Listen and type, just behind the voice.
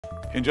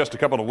In just a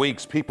couple of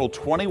weeks, people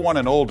 21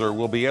 and older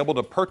will be able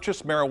to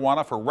purchase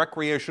marijuana for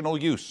recreational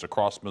use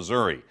across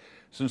Missouri.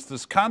 Since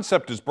this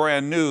concept is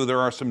brand new, there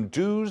are some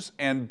do's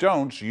and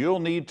don'ts you'll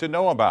need to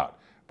know about.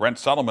 Brent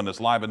Solomon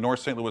is live in North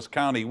St. Louis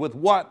County with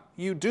what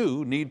you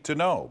do need to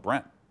know.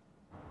 Brent.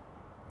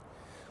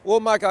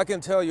 Well, Mike, I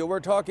can tell you, we're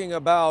talking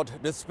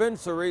about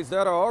dispensaries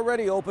that are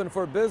already open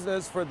for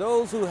business for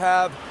those who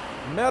have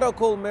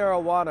medical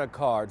marijuana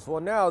cards.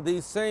 Well, now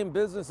these same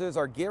businesses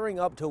are gearing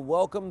up to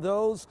welcome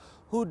those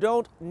who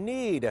don't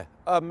need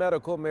a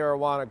medical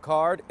marijuana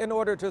card in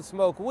order to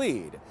smoke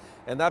weed.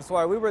 And that's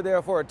why we were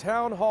there for a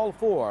town hall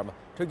forum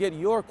to get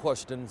your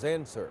questions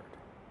answered.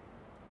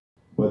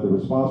 But the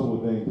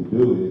responsible thing to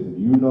do is, if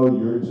you know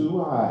you're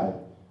too high,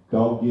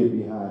 don't get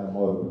behind a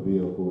motor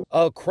vehicle.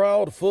 A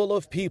crowd full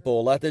of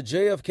people at the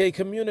JFK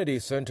Community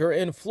Center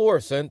in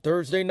Florissant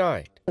Thursday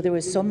night. There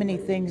were so many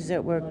things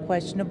that were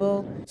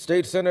questionable.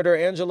 State Senator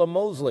Angela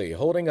Mosley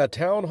holding a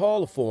town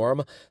hall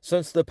forum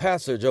since the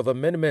passage of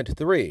Amendment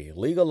 3,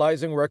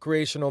 legalizing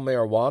recreational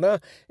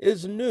marijuana,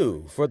 is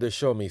new for the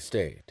Show Me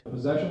State. The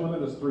possession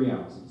limit is 3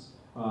 ounces.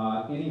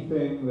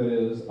 Anything that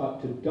is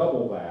up to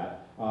double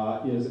that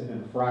is an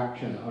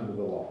infraction under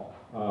the law.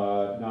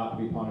 Not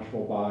to be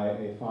punishable by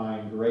a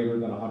fine greater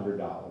than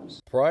 $100.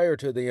 Prior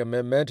to the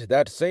amendment,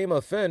 that same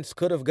offense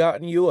could have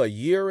gotten you a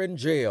year in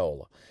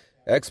jail.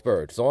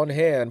 Experts on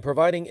hand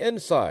providing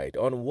insight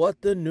on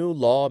what the new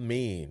law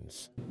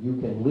means. You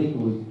can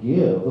legally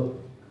give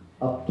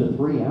up to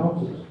 3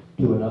 ounces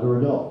to another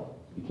adult.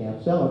 You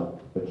can't sell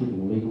it, but you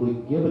can legally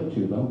give it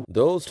to them.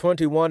 Those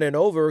 21 and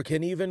over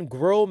can even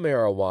grow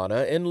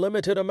marijuana in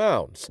limited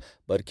amounts,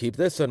 but keep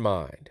this in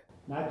mind.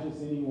 Not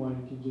just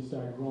anyone can just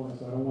start growing,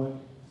 so I don't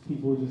want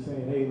people just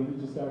saying, hey, let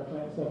me just start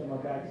planting stuff in my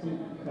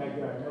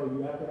backyard. No,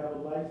 you have to have a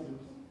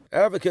license.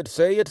 Advocates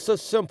say it's a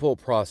simple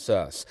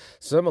process,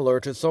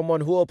 similar to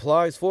someone who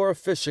applies for a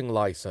fishing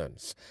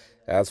license.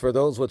 As for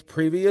those with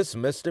previous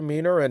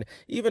misdemeanor and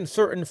even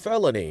certain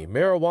felony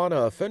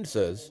marijuana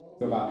offenses,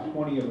 about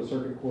 20 of the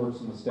circuit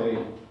courts in the state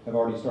have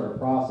already started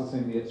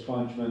processing the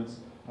expungements.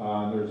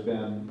 There's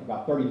been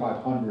about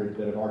 3,500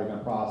 that have already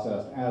been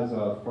processed as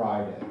of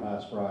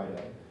last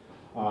Friday.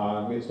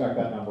 We expect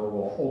that number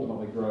will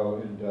ultimately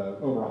grow into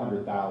over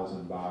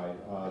 100,000 by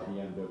the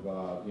end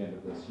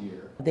of this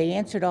year. They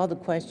answered all the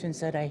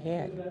questions that I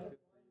had.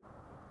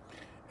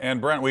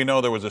 And Brent, we know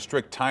there was a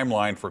strict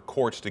timeline for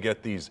courts to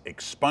get these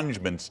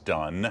expungements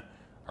done.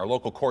 Are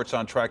local courts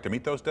on track to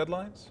meet those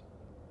deadlines?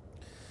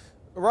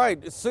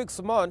 Right,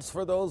 6 months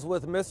for those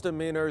with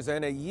misdemeanors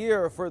and a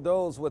year for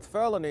those with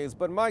felonies.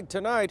 But Mike,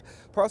 tonight,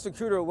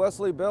 prosecutor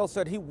Wesley Bell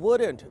said he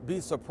wouldn't be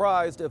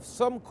surprised if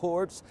some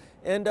courts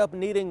end up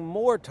needing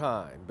more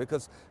time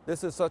because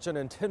this is such an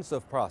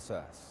intensive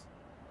process.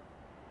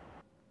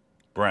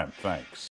 Brent, thanks.